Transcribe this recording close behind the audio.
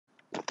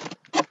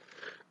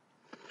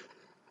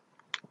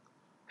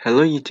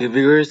Hello YouTube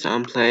viewers,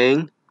 I'm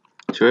playing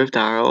Swift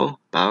Arrow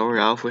Battle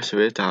Royale for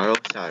Swift Arrow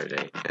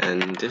Saturday,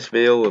 and this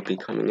video will be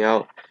coming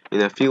out in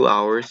a few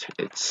hours.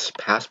 It's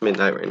past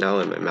midnight right now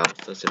and my mouse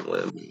doesn't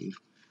want to move.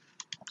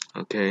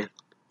 Okay,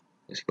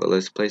 let's go,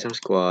 let's play some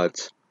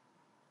squads.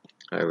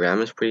 Our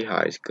RAM is pretty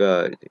high, it's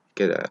good.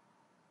 Get a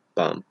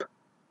bump.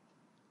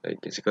 Like,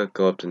 it's gonna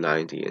go up to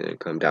 90 and then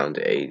come down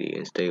to 80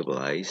 and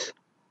stabilize.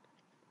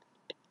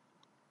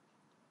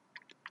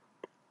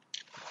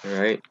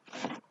 Alright.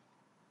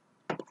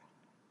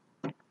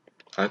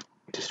 I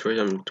destroy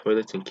some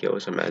toilets and kill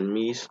some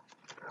enemies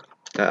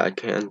that I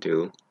can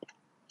do.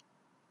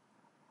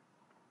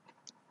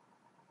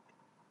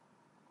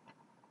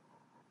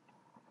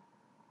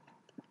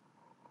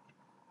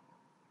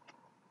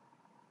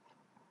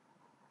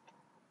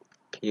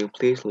 Can you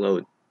please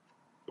load?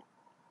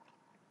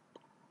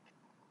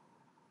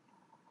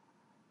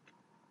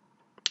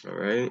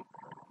 Alright.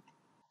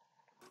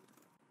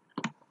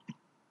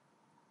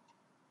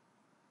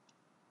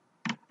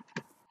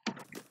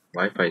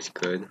 Wi-Fi's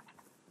good.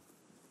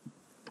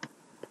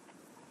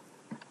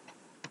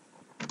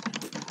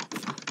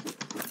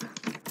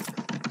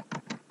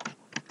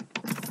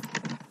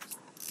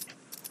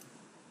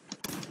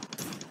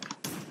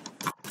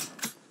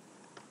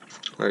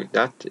 Like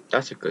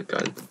that's a good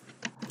gun.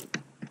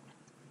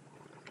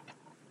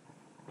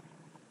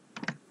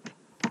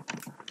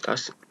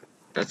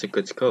 That's a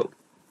good scope.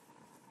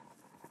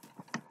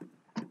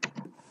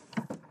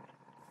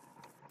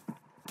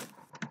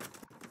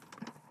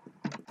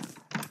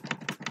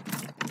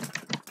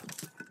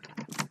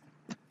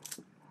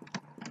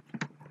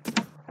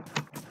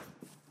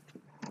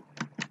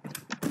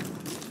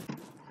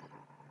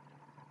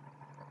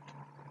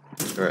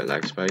 Alright,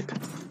 lag spike.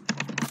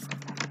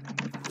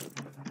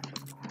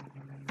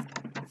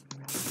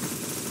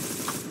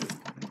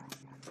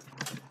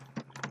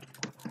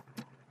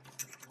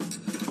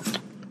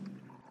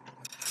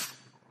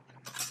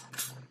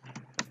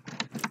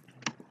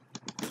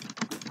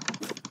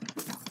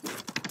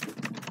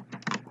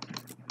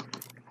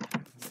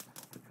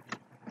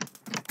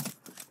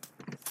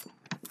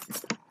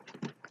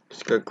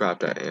 Just go grab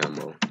that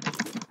ammo.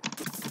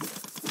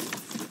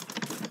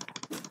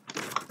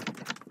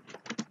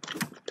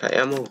 That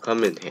ammo will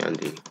come in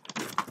handy.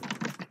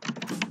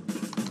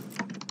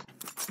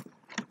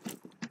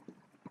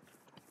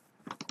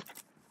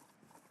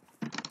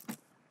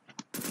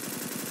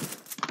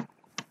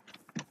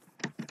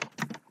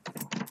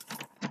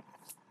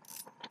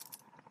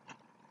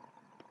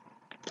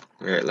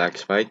 Alright, lag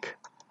spike.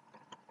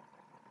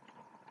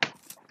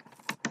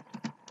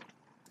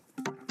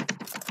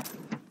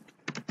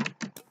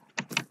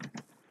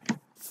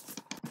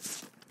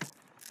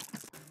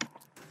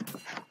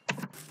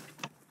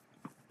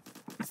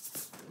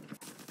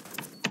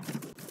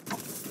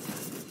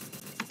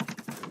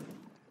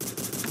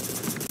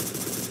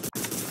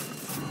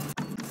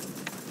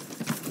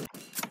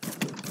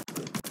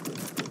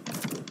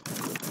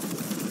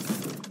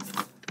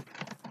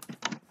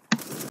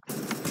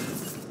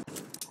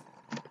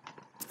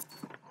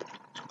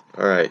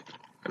 Alright,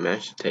 I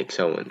managed to take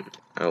someone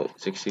out.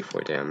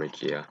 64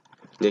 damage, yeah.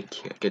 Need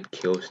to get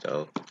kills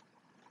though.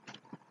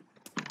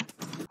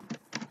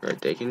 Alright,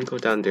 they can go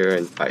down there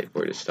and fight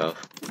for the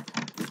stuff.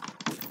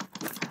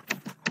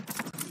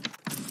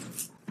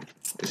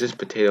 This is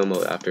potato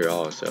mode after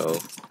all, so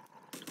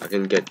I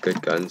can get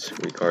good guns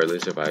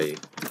regardless if I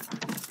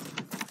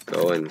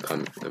go and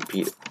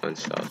compete on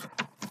stuff.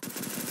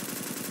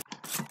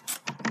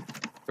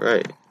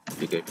 Alright,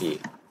 PKP.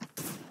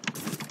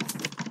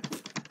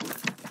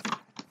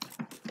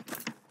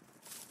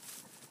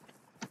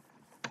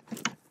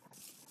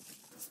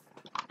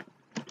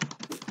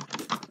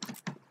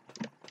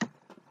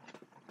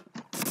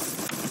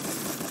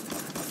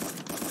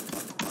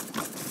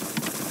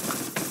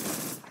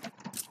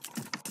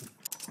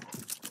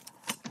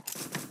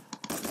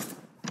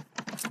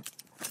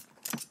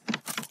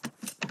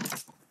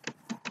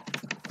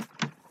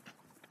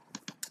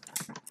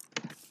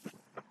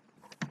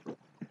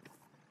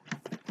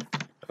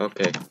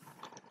 Okay.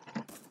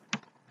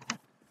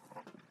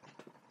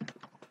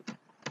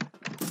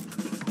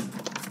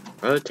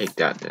 I'll take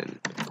that then.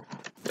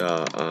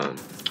 The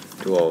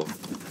dual.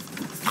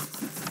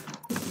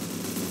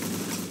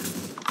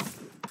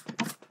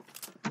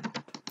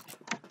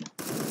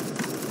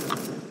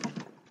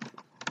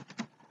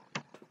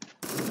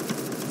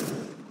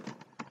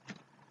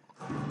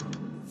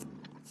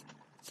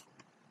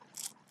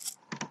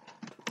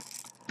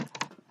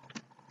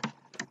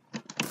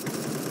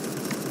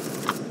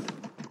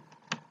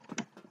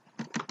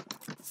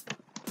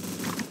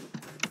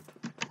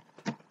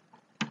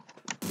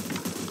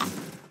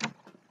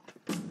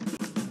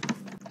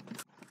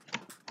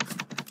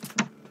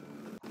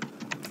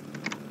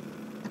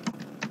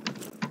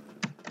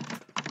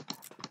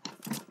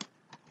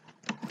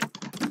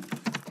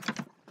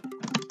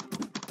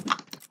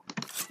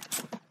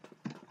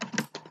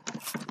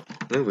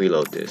 Let me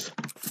reload this.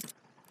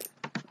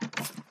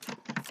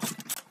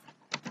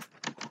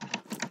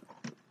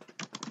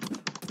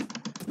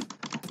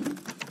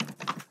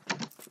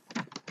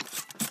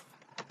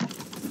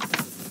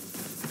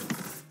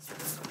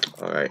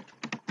 Alright.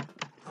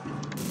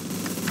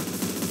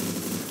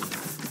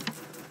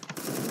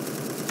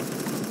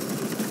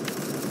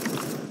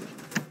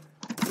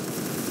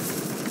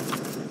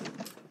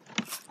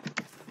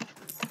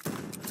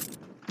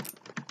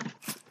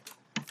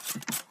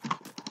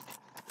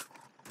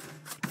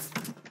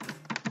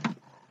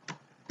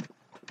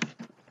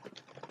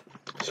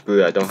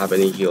 Screw it, I don't have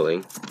any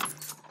healing.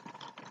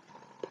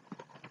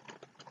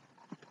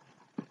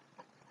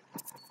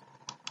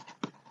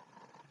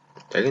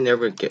 I can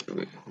never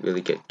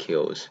really get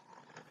kills,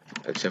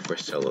 except for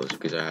solos,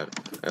 because I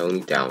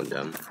only downed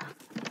them.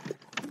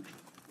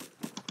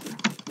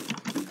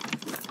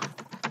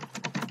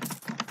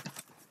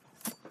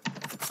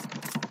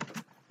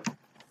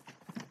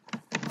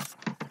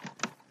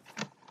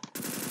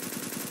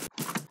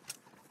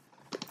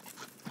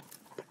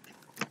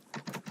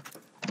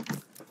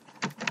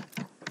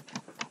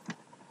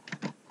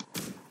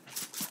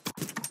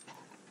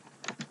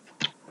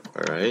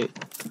 Alright.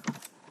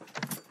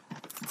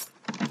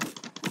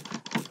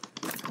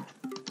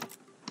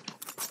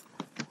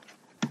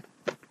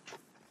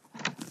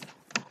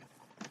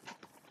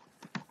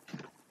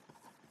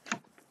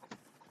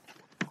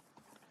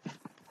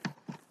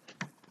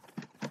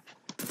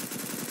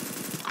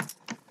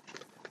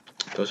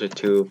 Those are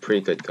two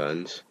pretty good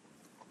guns.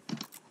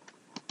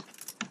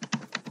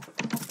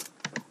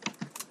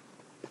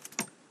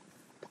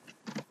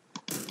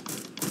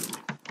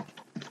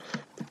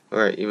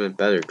 Alright, even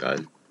better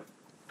gun.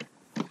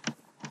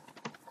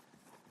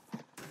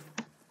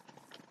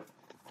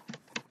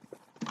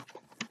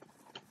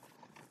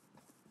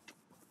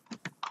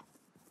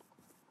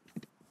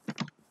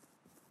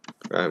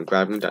 Alright, I'm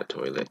grabbing that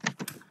toilet.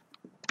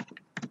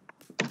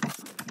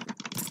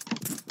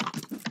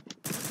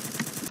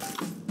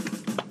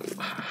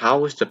 How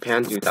does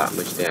Japan do that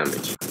much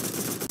damage?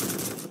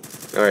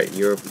 Alright,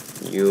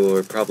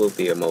 you're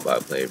probably a mobile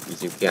player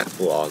because you can't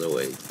full auto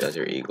in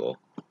Desert Eagle.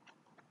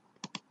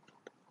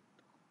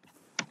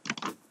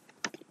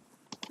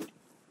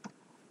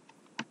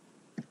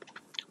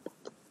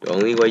 The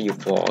only way you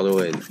full auto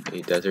in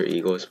a Desert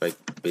Eagle is by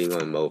being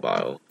on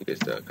mobile because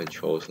the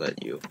controls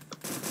let you.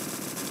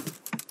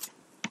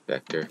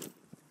 Vector.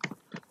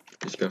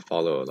 Just gonna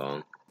follow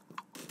along.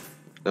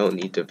 I don't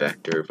need the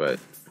vector, but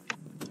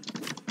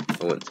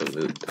I want some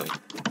loot though.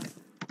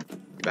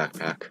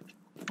 Backpack.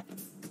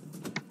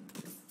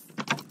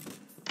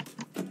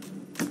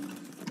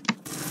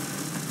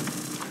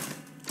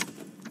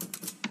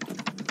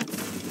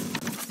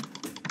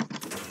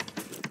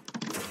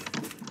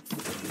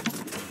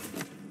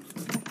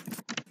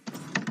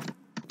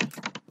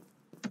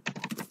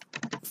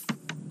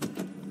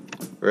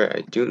 Right,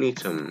 I do need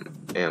some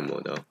ammo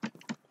though.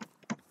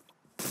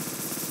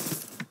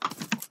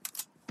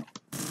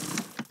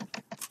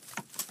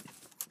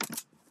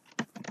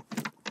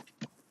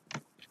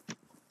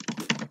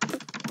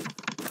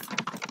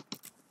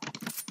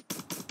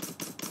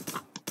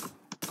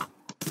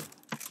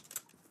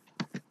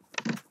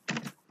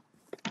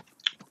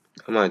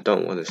 Come on, I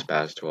don't want to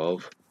spaz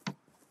 12.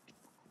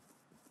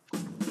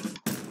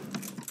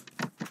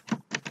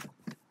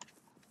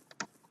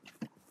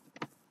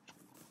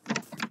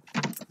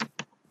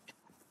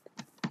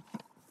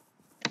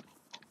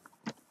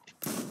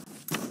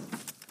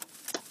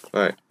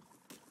 Alright,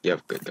 you have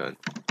a good gun.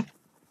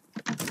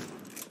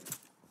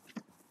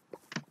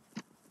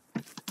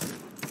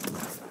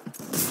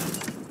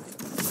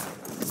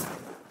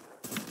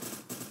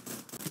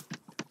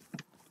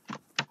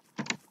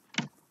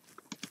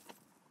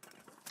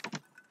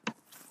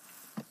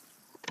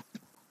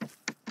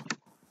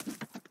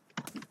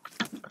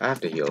 I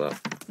have to heal up.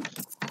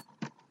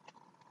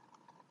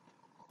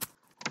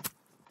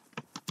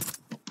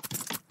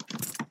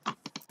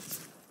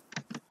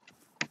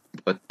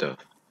 What the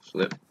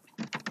flip?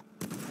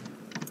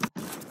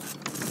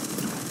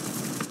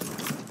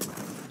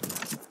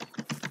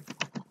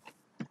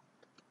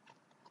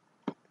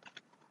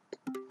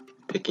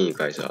 Picking you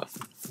guys up.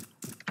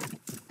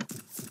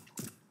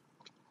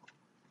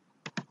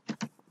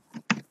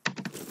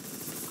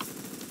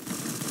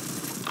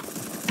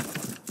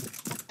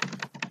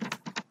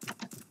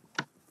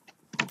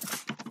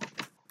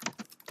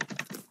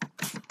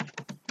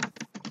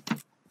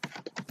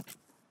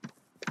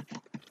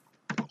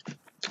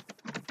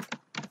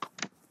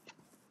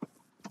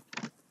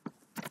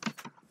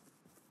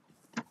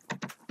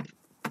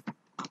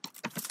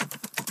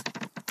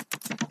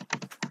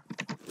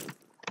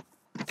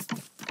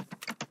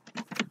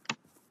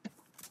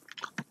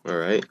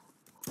 Alright.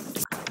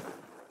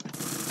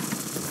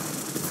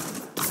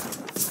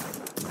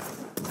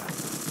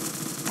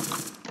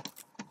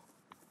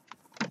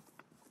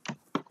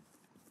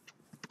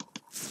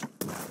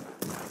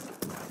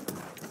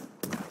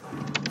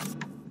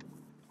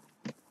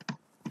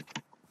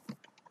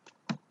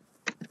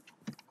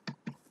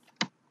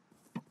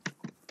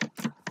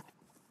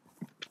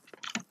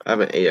 I have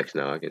an AX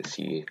now, I can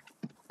see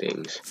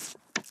things.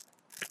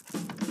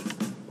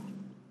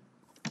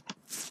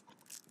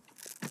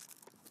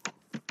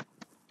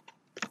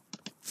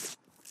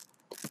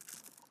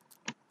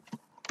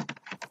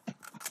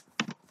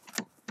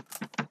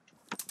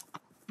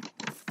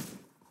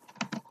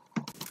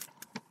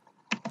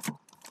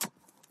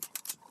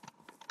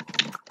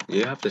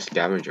 You have the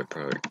scavenger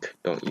perk,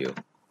 don't you?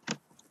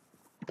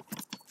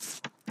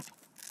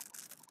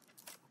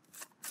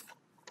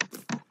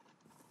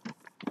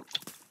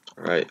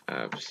 Alright, I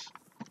have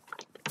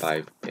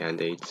 5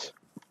 band-aids.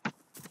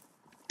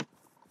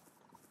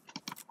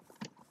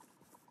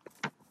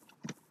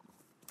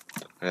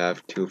 I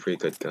have 2 free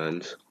good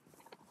guns.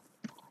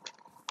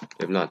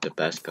 If not the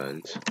best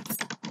guns.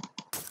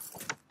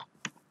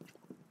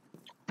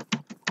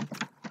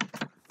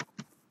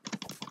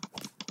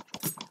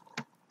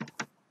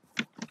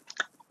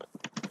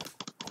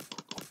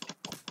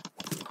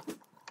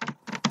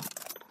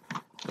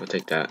 I'll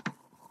take that.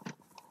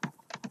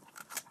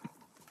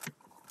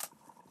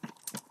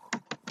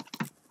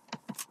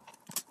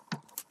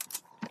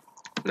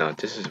 No,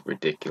 this is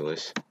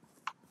ridiculous.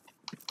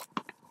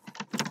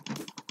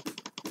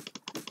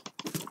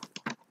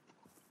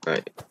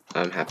 Right,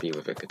 I'm happy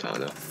with a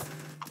katana.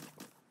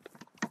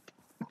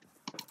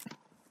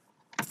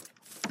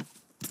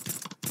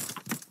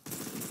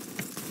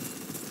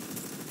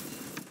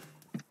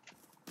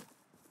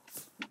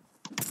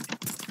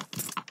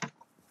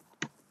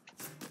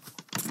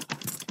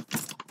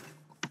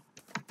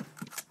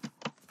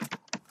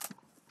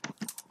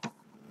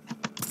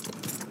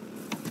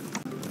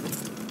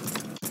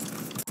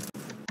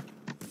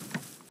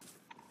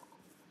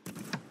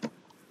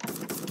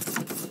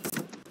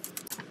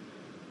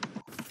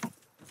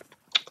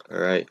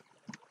 Alright.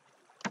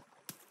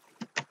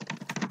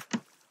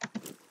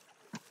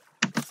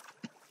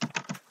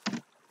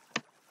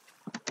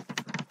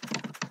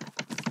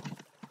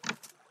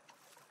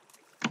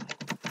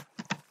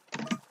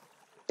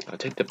 I'll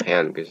take the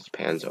pan because this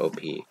pan's OP.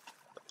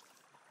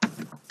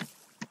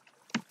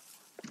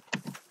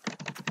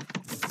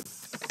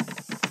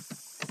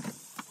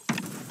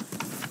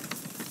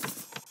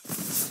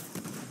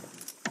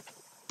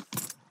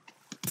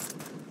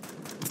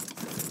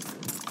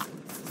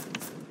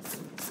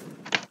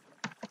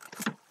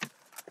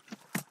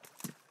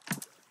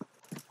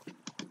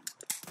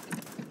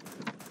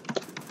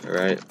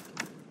 Alright.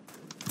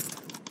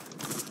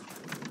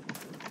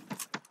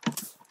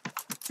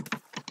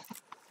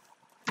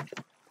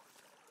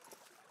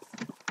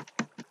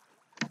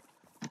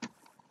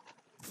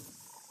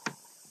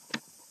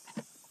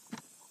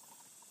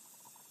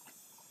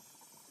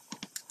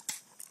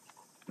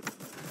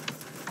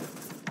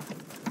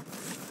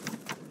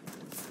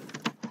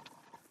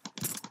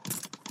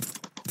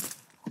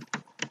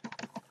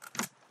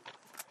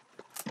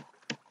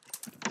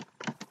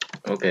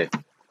 Okay.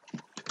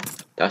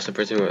 That's the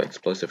person with an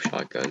explosive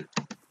shotgun.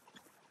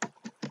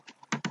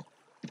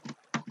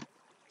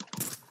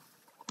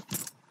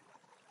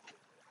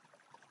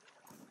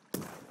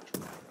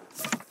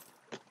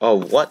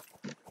 Oh, what?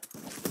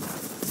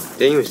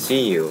 Didn't even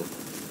see you.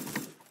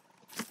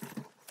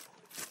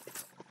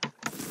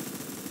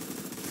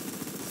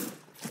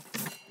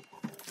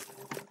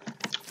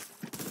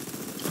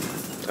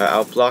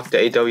 I'll block the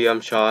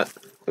AWM shot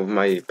with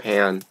my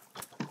pan.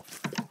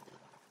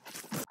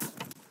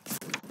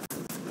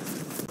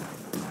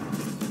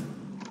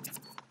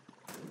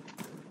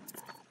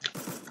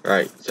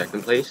 Alright,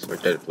 second place or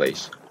third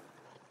place?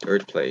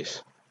 Third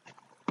place.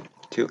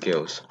 2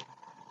 kills.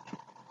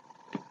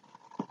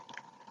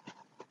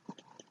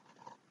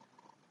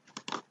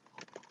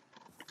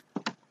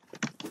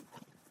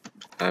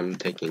 I'm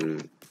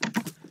taking...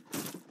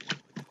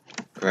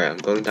 Alright, I'm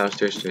going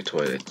downstairs to the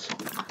toilets.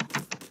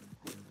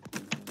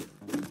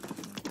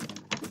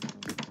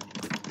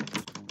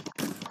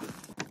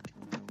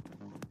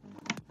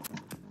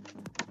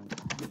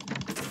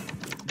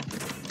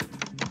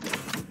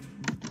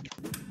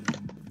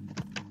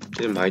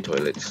 These are my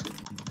toilets.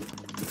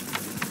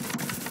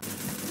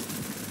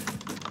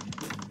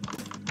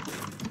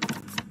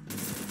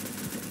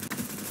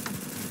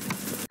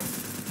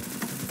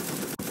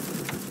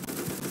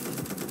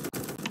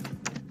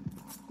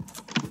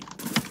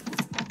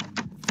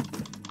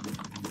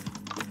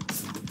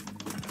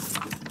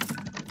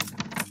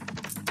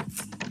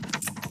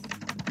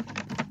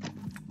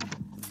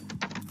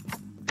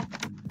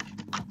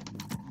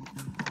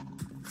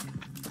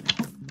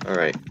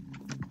 Alright.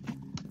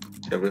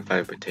 So I'm gonna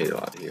find a potato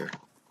out here.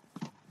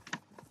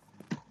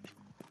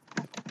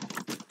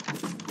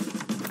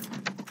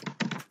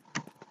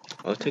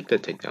 I'll take the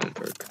takedown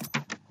perk.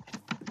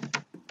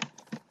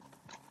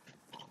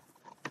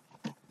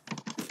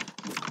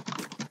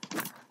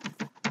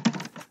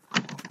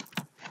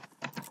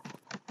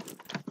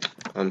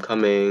 I'm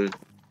coming.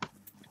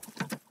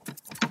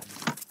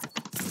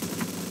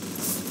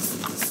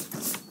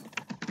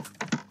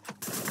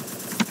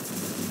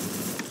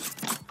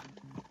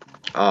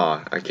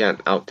 Ah, I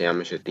can't out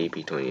damage the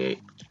DP-28.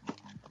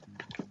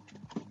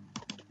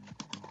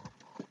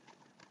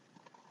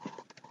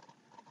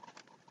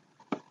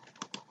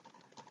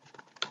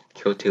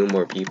 Kill 2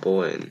 more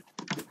people and...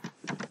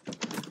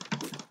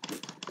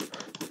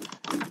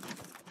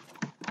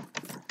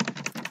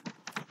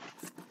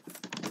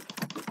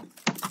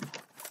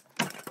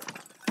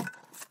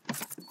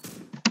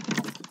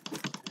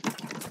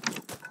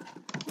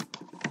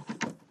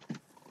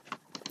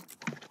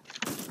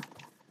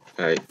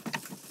 Alright.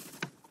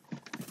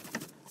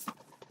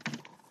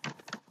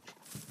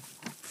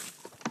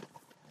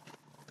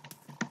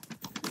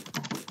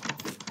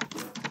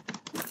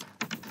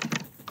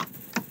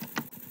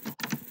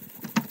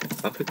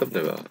 I'll pick up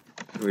the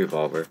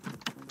revolver,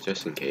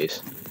 just in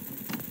case.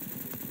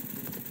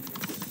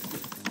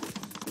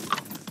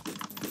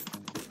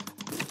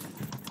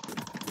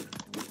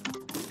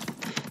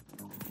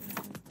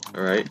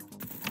 Alright.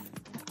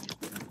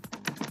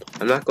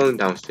 I'm not going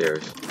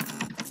downstairs.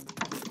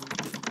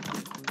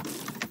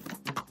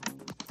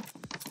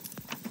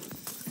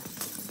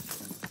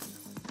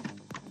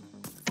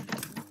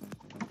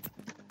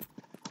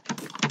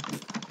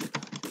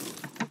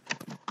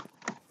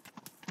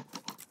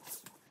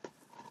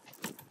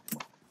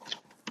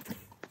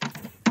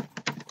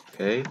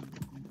 Okay.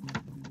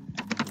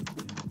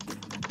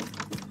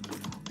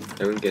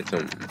 Let me get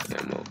some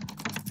ammo.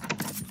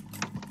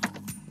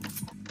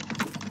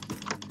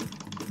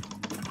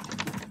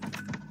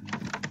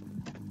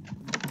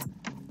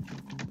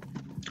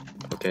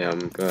 Okay,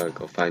 I'm gonna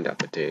go find that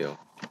potato.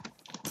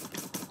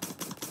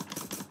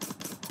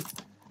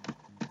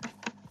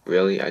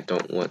 Really, I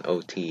don't want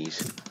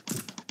OTs.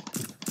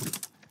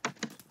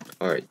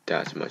 Alright,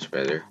 that's much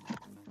better.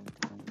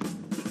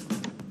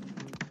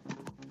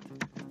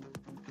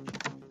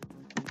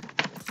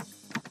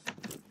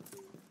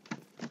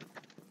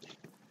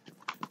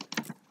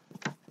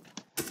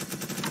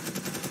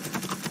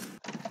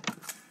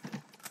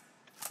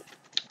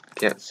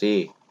 Can't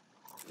see.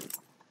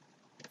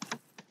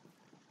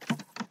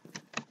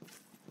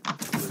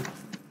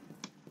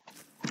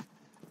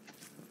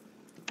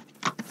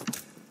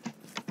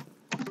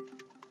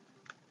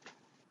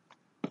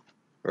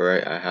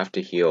 Alright, I have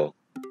to heal.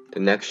 The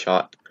next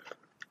time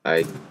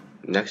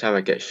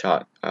I get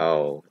shot,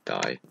 I'll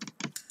die.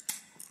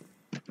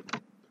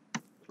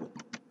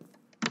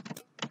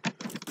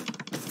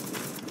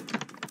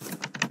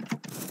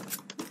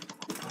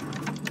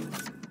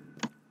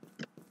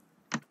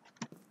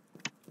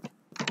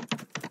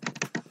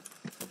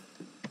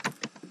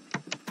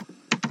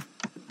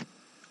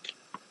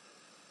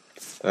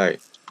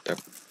 Alright,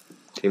 the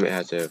teammate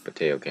has a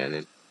potato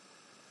cannon.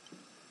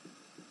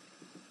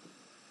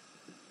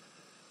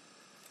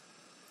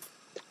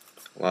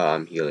 While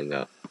I'm healing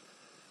up.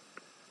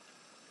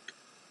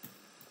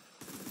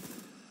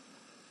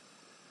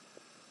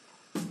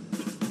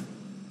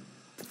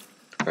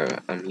 Alright,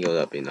 I'm healed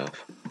up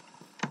enough.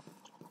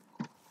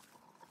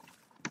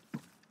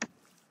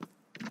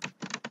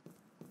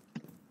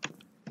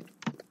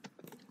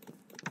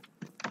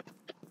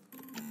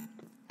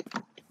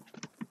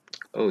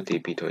 Oh,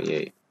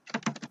 DP28.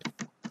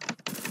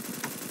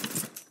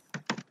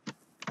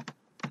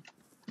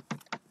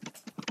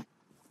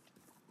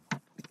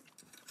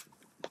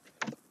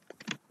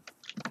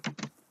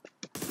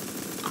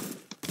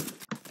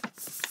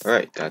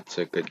 Alright, that's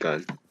a good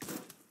gun.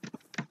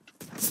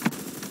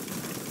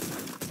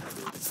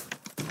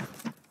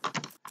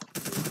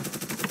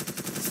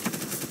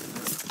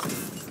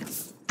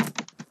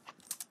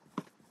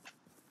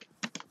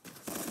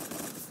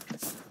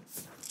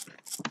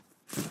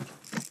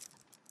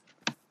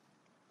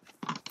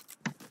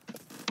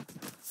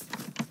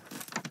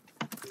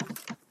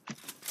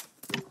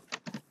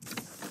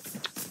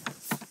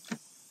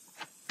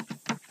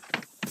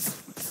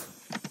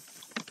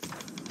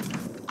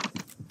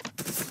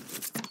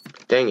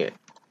 Dang it.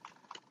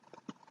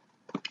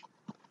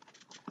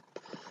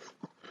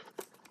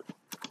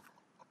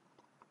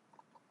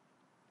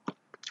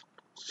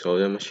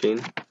 Soda machine?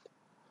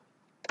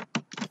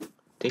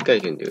 Think I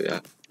can do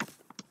that.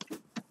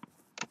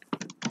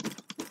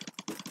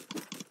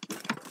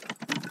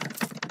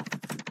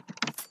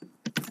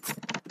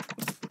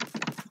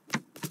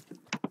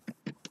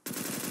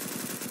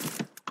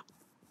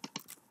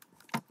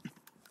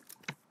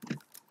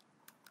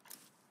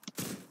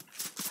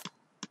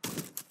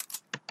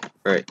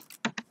 Alright.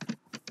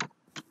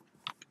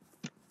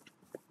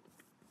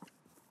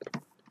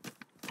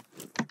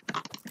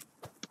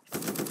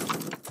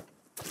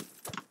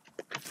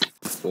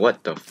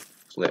 What the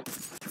flip?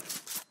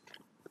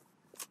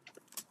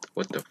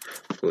 What the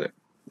flip?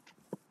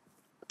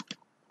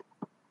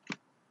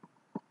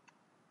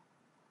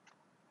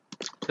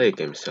 Play a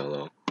game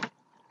solo.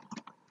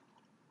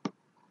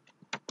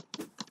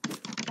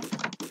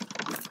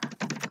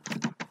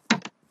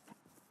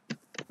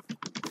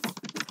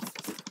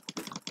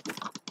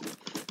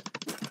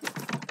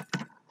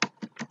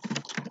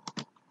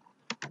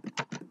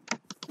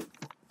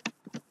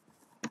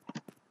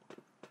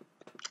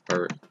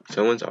 Or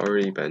someone's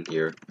already been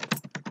here.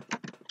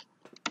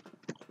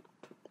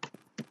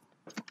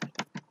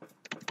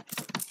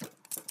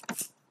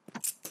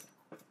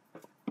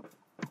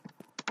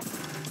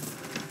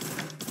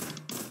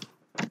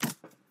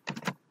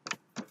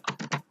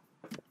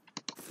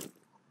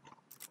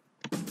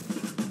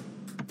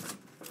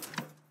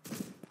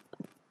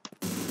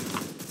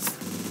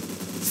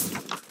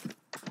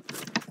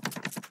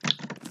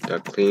 The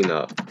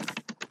cleanup.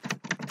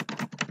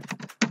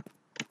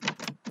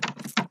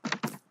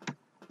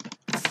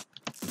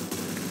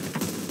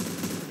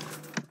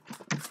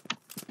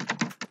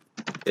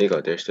 There you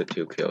go, there's the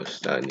 2 kills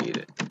that I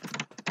needed.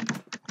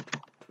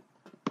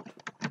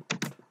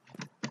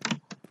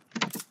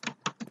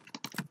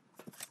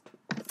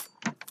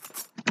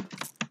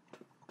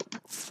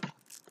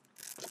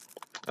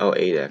 Oh,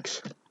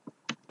 8x.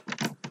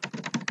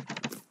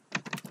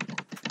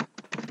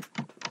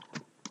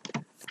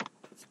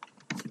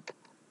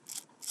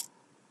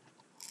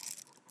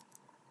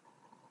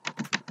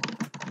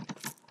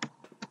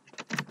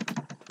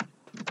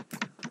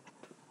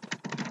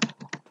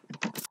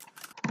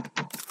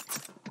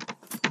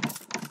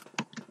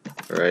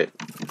 Alright.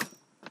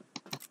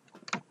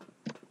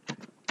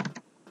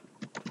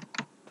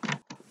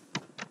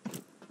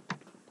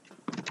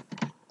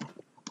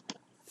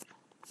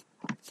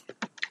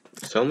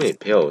 So many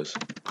pills.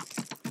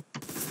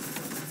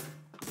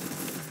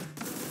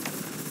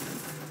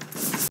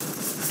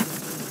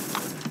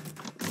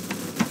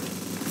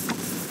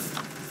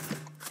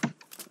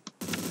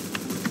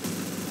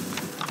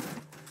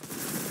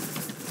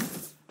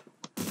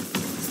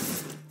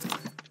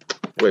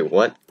 Wait,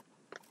 what?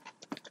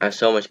 I have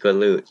so much good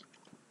loot.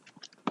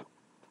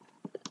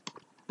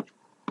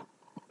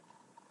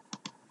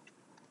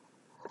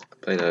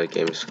 Play another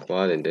game of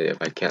squad, and then if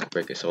I can't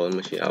break a solo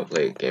machine, I'll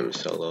play a game of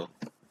solo.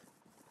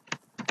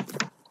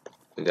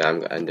 And then I'm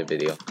gonna end the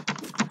video.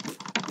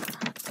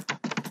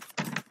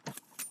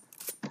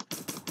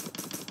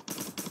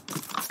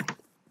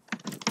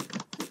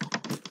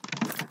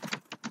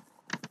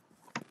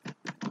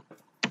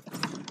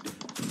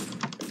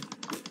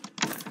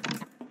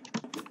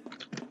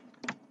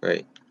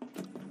 Right.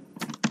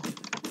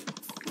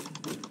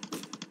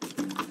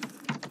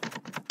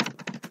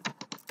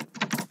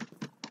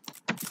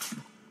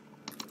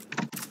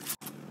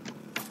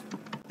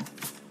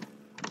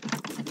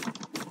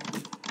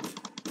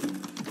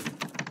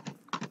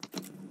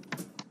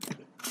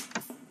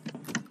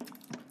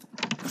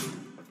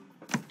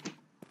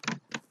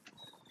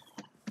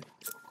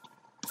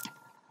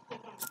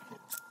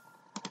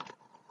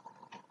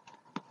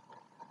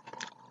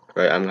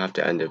 Right, I'm gonna have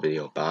to end the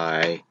video.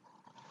 Bye.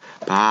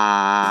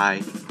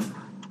 Bye.